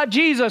telling them about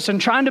Jesus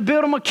and trying to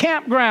build them a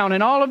campground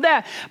and all of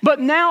that. But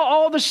now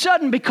all of a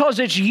sudden, because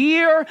it's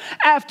year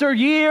after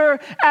year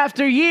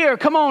after year,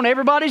 come on,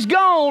 everybody's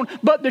gone,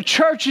 but the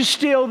church is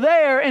still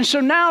there. And so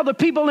now the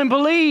people in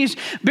Belize,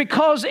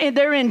 because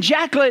they're in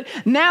Jacqueline,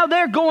 now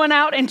they're going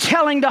out and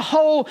telling the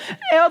whole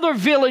other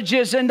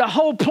villages and the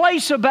whole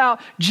place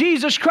about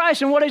Jesus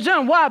Christ and what he's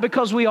done. Why?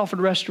 Because we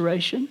offered restoration.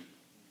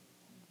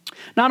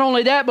 Not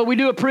only that, but we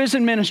do a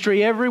prison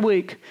ministry every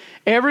week.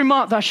 Every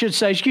month,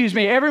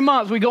 every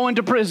month we go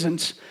into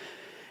prisons.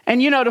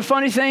 And you know, the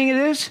funny thing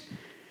is,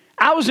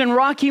 I was in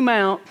Rocky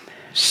Mount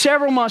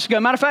several months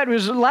ago. Matter of fact, it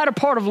was the latter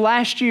part of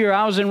last year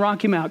I was in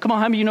Rocky Mount. Come on,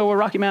 how many of you know where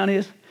Rocky Mount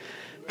is?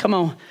 Come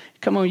on,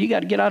 you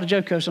got to get out of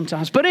JoCo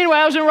sometimes. But anyway,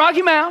 I was in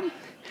Rocky Mount.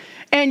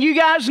 And you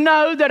guys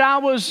know that I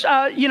was,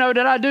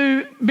 that I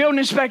do building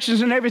inspections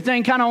and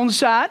everything kind of on the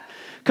side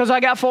because I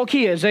got 4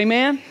 kids,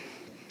 amen?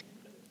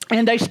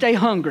 And they stay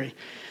hungry.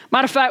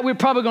 Matter of fact, we're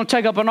probably going to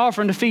take up an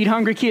offering to feed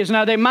hungry kids.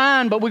 Now, they're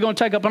mine, but we're going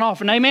to take up an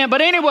offering. Amen. But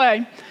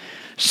anyway,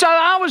 so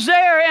I was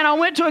there, and I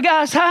went to a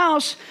guy's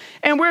house,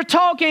 and we're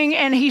talking,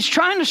 and he's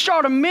trying to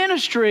start a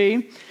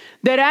ministry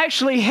that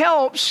actually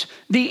helps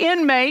the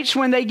inmates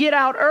when they get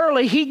out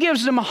early. He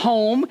gives them a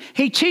home,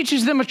 he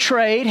teaches them a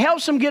trade,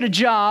 helps them get a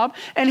job,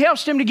 and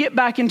helps them to get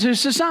back into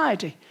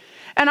society.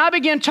 And I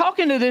began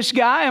talking to this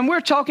guy, and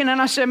we're talking,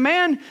 and I said,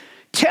 man,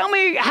 tell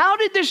me, how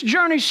did this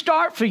journey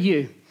start for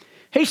you?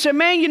 He said,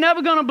 man, you're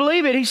never going to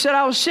believe it. He said,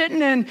 I was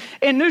sitting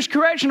in Noose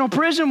Correctional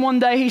Prison one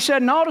day. He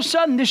said, and all of a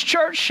sudden this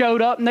church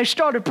showed up and they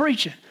started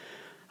preaching.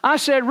 I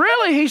said,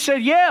 really? He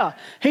said, yeah.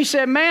 He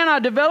said, man, I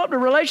developed a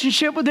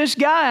relationship with this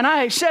guy and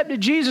I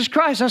accepted Jesus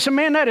Christ. I said,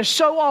 man, that is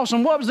so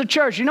awesome. What was the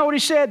church? You know what he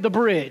said? The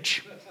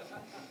Bridge.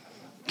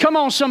 Come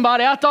on,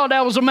 somebody. I thought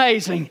that was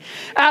amazing.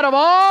 Out of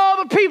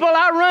all the people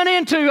I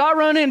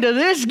run into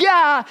this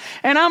guy,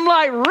 and I'm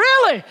like,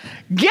 really?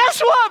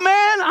 Guess what,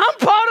 man? I'm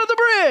part of the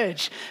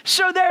Bridge.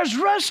 So there's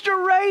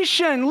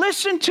restoration.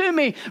 Listen to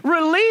me.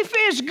 Relief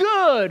is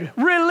good.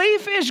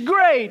 Relief is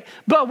great,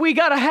 but we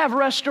got to have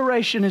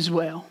restoration as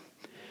well.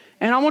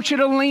 And I want you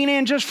to lean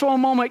in just for a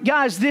moment.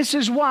 Guys, this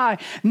is why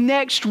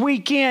next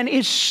weekend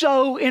is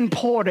so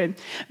important.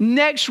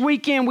 Next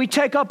weekend, we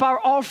take up our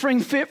offering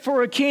fit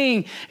for a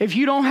king. If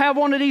you don't have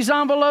one of these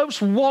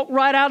envelopes, walk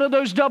right out of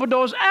those double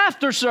doors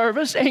after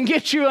service and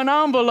get you an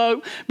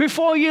envelope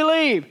before you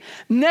leave.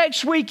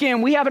 Next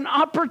weekend, we have an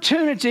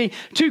opportunity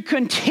to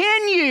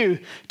continue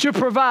to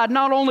provide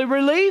not only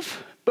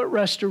relief, but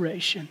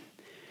restoration.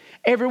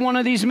 Every one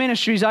of these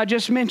ministries I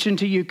just mentioned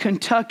to you,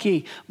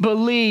 Kentucky,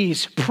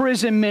 Belize,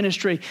 prison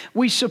ministry,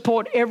 we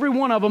support every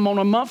one of them on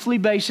a monthly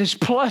basis,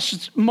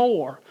 plus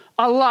more.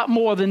 A lot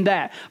more than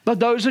that.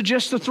 But those are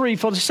just the three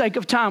for the sake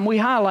of time we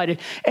highlighted.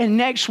 And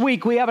next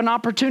week we have an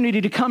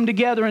opportunity to come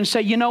together and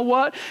say, you know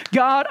what?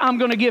 God, I'm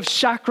going to give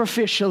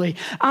sacrificially.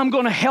 I'm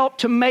going to help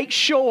to make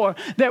sure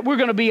that we're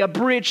going to be a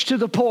bridge to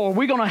the poor.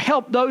 We're going to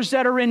help those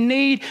that are in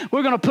need.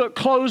 We're going to put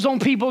clothes on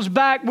people's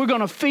back. We're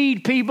going to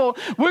feed people.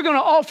 We're going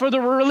to offer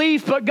the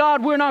relief. But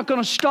God, we're not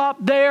going to stop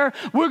there.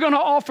 We're going to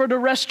offer the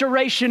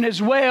restoration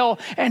as well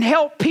and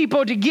help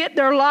people to get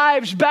their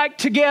lives back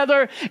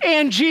together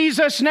in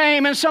Jesus'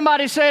 name. And somebody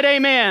said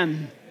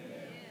amen.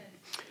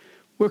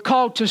 We're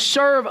called to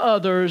serve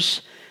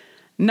others,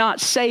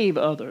 not save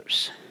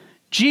others.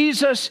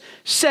 Jesus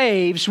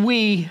saves,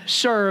 we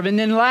serve. And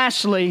then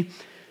lastly,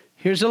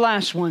 here's the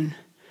last one.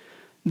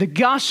 The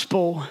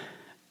gospel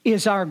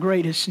is our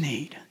greatest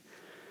need.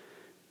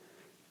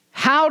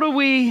 How do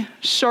we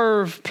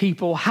serve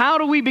people? How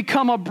do we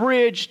become a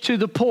bridge to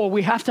the poor?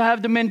 We have to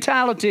have the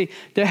mentality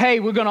that, hey,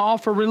 we're going to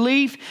offer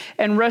relief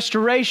and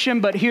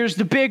restoration. But here's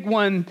the big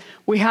one.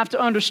 We have to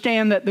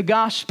understand that the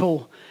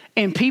gospel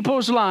in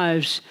people's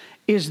lives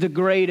is the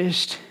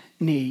greatest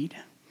need.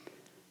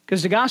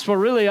 Because the gospel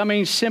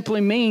really,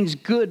 simply means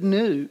good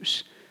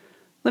news.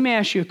 Let me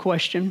ask you a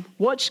question.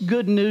 What's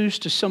good news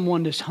to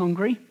someone that's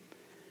hungry?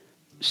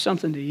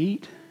 Something to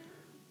eat.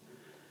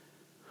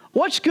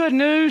 What's good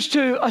news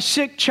to a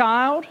sick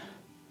child?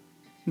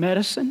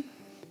 Medicine.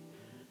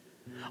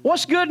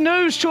 What's good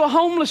news to a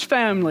homeless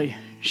family?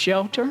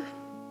 Shelter.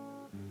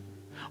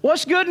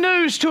 What's good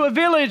news to a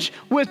village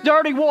with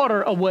dirty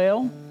water? A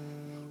well.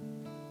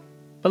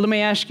 But let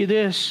me ask you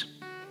this.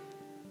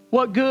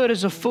 What good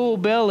is a full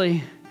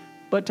belly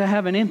but to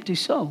have an empty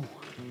soul?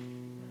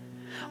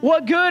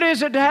 What good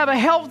is it to have a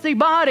healthy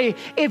body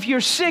if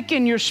you're sick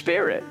in your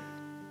spirit?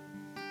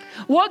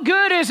 What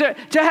good is it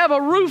to have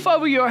a roof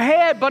over your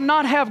head but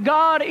not have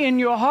God in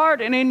your heart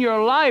and in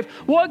your life?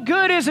 What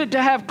good is it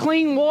to have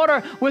clean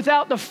water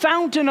without the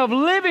fountain of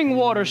living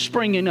water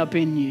springing up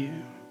in you?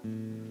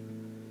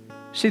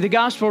 See, the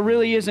gospel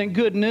really isn't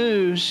good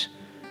news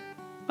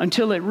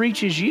until it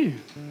reaches you.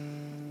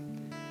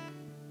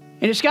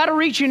 And it's got to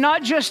reach you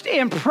not just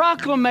in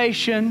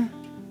proclamation,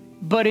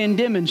 but in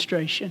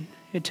demonstration.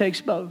 It takes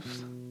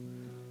both.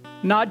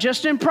 Not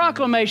just in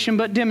proclamation,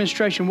 but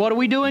demonstration. What are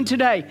we doing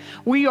today?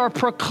 We are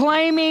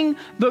proclaiming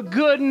the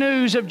good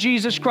news of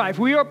Jesus Christ.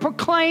 We are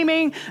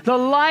proclaiming the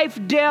life,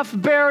 death,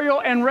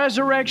 burial, and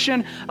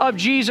resurrection of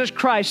Jesus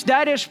Christ.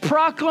 That is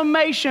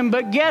proclamation.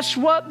 But guess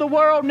what the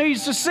world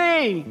needs to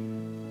see?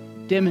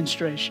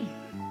 Demonstration.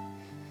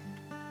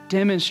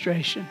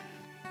 Demonstration.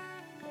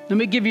 Let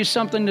me give you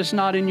something that's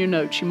not in your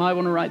notes. You might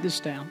want to write this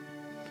down.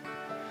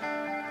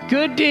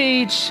 Good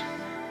deeds,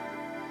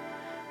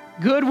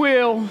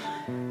 goodwill,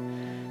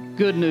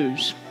 good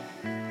news.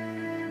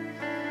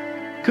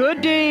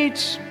 Good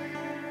deeds,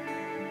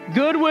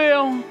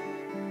 goodwill,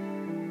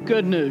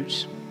 good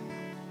news.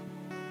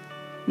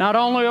 Not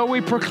only are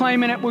we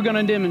proclaiming it, we're going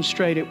to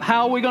demonstrate it.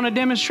 How are we going to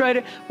demonstrate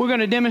it? We're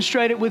going to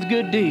demonstrate it with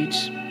good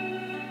deeds.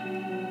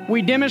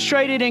 We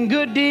demonstrate it in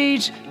good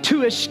deeds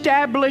to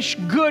establish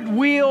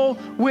goodwill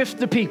with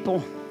the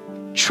people,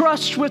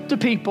 trust with the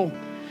people,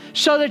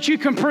 so that you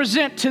can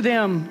present to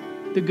them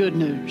the good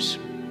news.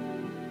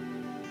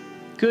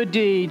 Good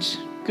deeds,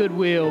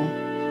 goodwill,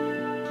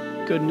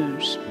 good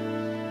news.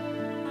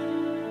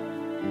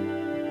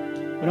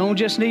 We don't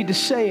just need to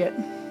say it,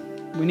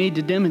 we need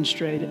to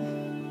demonstrate it.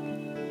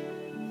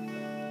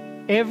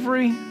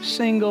 Every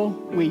single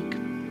week,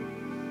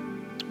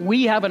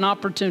 we have an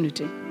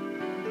opportunity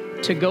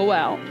to go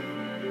out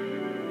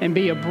and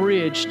be a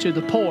bridge to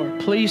the poor.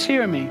 Please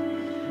hear me.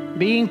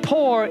 Being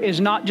poor is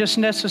not just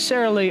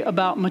necessarily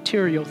about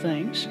material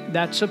things.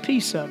 That's a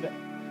piece of it.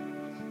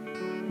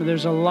 But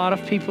there's a lot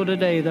of people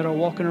today that are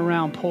walking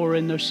around poor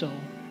in their soul.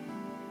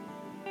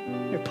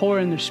 They're poor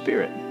in their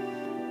spirit.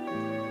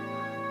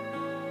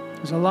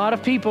 There's a lot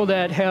of people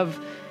that have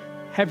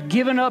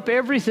given up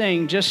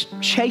everything, just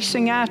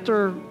chasing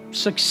after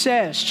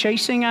success,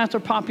 chasing after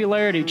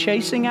popularity,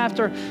 chasing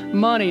after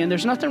money. And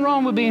there's nothing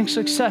wrong with being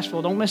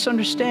successful. Don't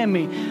misunderstand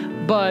me.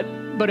 But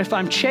if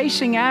I'm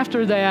chasing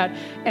after that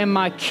and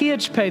my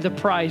kids pay the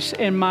price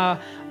and my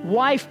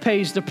wife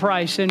pays the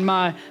price and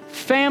my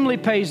family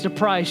pays the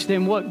price,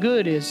 then what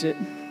good is it?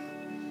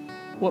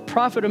 What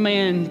profit a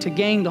man to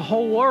gain the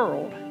whole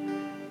world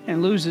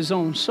and lose his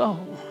own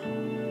soul?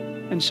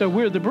 And so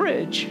we're the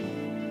bridge.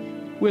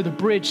 We're the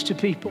bridge to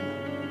people,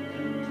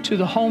 to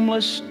the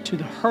homeless, to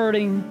the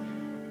hurting,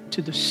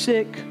 to the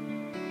sick,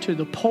 to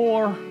the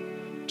poor,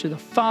 to the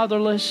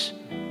fatherless.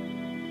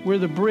 We're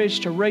the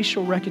bridge to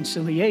racial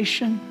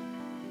reconciliation.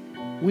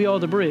 We are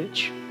the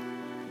bridge.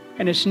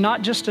 And it's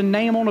not just a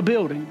name on a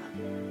building.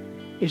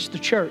 It's the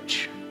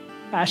church.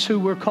 That's who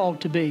we're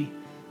called to be.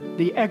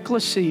 The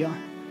ecclesia.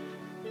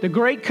 The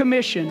Great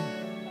Commission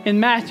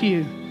in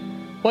Matthew.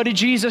 What did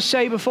Jesus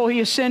say before he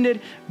ascended?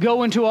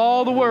 Go into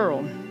all the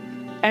world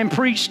and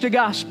preach the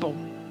gospel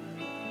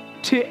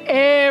to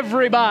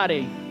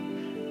everybody,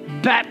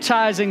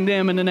 baptizing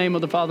them in the name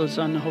of the Father, the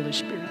Son, and the Holy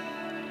Spirit.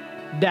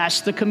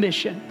 That's the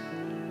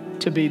commission,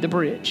 to be the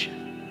bridge,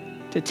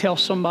 to tell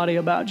somebody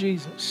about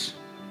Jesus,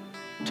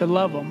 to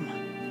love them.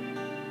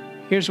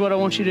 Here's what I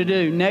want you to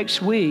do. Next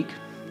week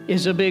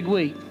is a big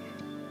week.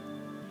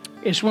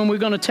 It's when we're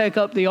going to take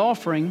up the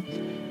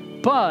offering,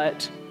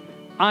 but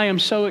I am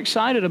so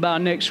excited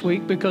about next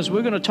week because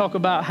we're going to talk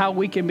about how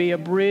we can be a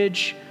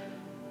bridge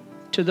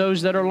to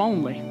those that are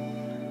lonely.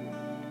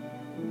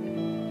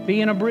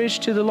 Being a bridge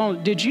to the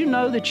lonely. Did you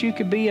know that you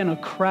could be in a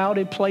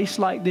crowded place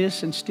like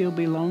this and still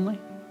be lonely?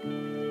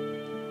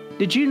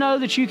 Did you know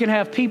that you can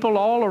have people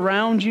all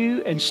around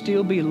you and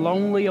still be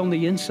lonely on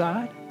the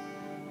inside?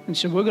 And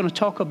so we're going to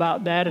talk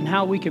about that and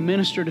how we can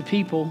minister to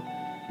people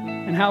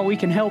and how we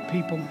can help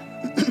people.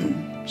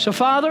 So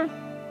Father,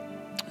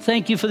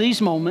 thank you for these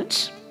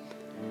moments.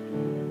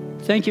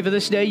 Thank you for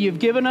this day you've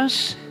given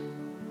us.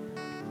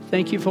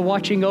 Thank you for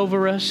watching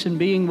over us and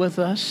being with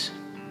us.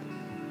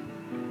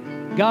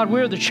 God,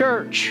 we're the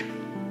church,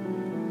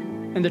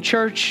 and the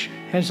church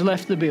has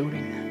left the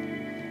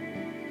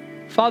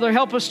building. Father,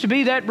 help us to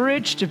be that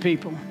bridge to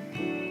people,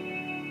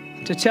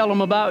 to tell them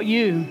about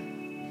you,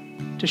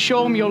 to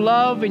show them your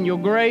love and your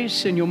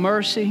grace and your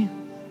mercy.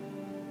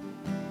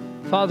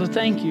 Father,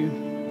 thank you.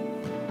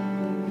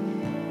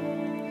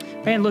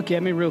 Man, look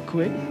at me real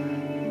quick.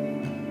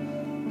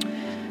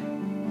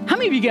 How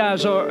many of you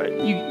guys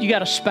you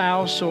got a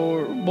spouse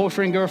or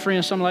boyfriend, girlfriend,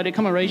 or something like that?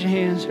 Come on, raise your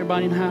hands.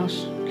 Everybody in the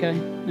house? Okay.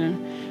 No.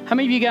 How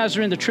many of you guys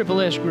are in the Triple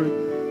S group?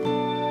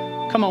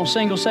 Come on,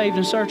 single, saved,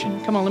 and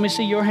searching. Come on, let me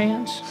see your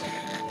hands.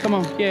 Come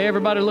on. Yeah,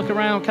 everybody look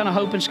around, kind of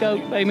hope and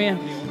scope. Amen.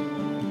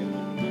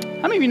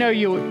 How many of you know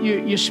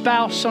your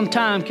spouse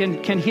sometime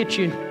can hit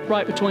you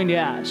right between the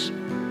eyes?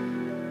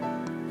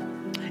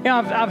 You know,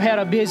 I've had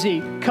a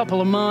busy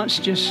couple of months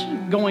just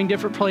going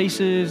different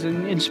places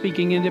and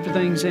speaking in different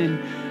things, and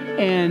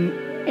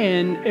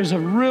it was a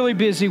really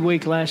busy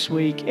week last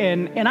week,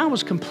 and I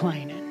was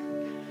complaining.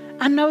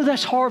 I know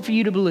that's hard for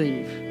you to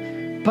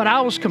believe, but I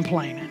was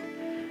complaining.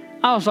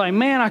 I was like,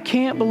 man, I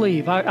can't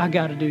believe I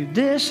got to do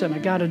this, and I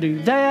got to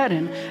do that,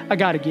 and I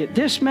got to get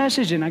this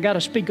message, and I got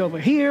to speak over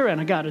here, and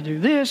I got to do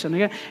this,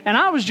 and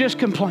I was just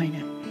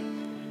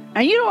complaining.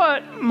 And you know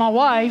what? My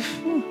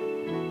wife,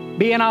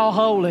 being all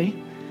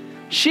holy,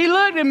 she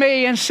looked at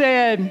me and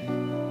said,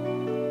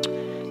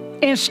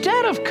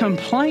 instead of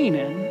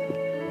complaining,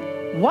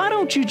 why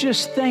don't you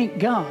just thank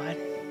God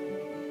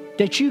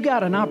that you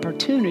got an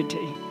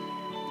opportunity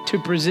to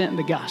present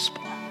the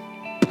gospel?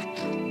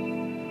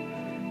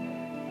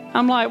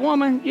 I'm like,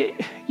 woman,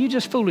 you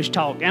just foolish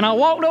talk. And I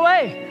walked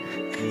away.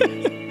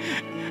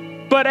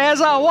 But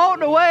as I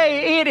walked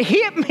away, it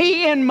hit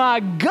me in my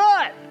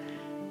gut.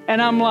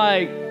 And I'm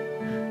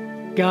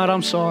like, God,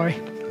 I'm sorry.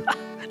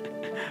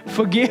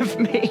 Forgive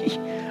me,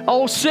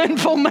 old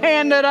sinful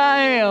man that I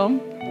am.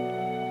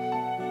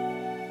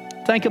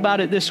 Think about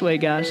it this way,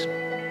 guys.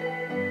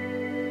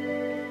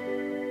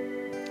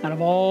 Out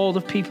of all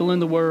the people in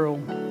the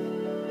world,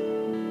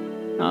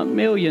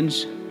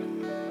 millions,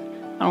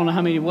 I don't know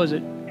how many was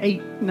it,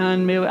 8,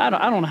 9 million,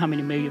 I don't know how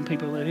many million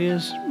people it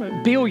is,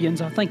 billions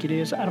I think it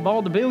is, out of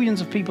all the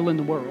billions of people in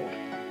the world,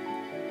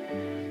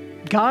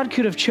 God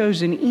could have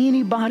chosen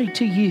anybody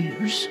to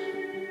use,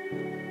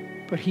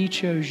 but He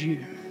chose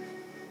you.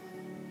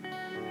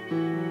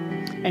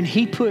 And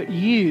He put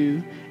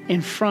you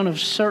in front of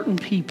certain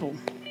people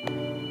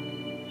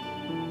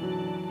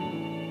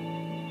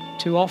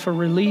to offer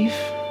relief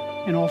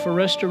and offer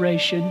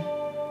restoration,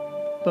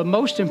 but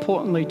most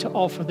importantly, to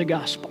offer the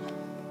gospel.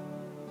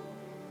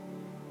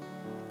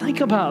 Think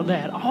about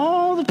that.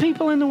 All the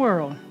people in the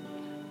world.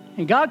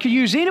 And God could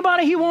use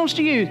anybody He wants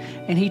to use,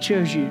 and He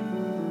chose you.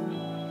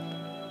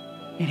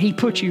 And He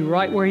put you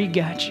right where He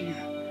got you.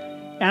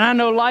 And I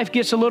know life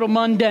gets a little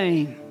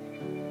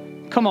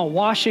mundane. Come on,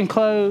 washing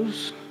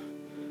clothes,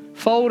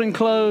 folding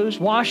clothes,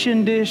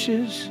 washing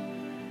dishes.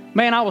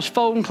 Man, I was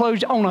folding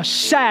clothes on a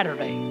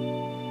Saturday.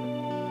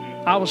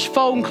 I was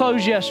folding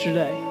clothes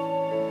yesterday.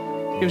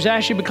 It was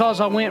actually because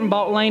I went and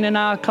bought Lane and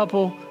I a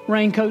couple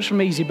raincoats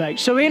from Easy Bake.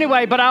 So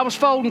anyway, but I was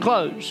folding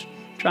clothes,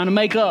 trying to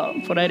make up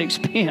for that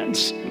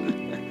expense.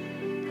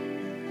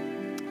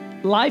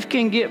 Life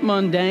can get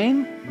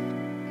mundane,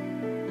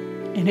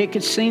 and it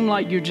could seem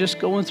like you're just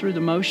going through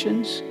the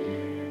motions.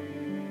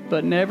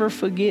 But never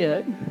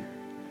forget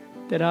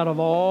that out of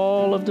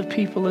all of the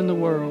people in the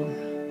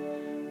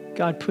world,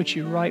 God puts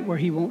you right where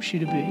He wants you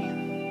to be.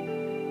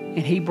 And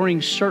He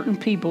brings certain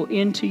people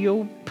into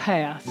your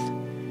path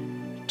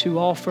to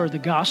offer the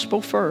gospel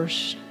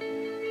first,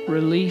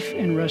 relief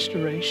and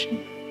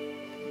restoration.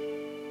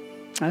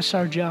 That's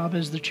our job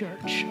as the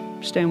church.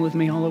 Stand with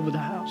me all over the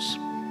house.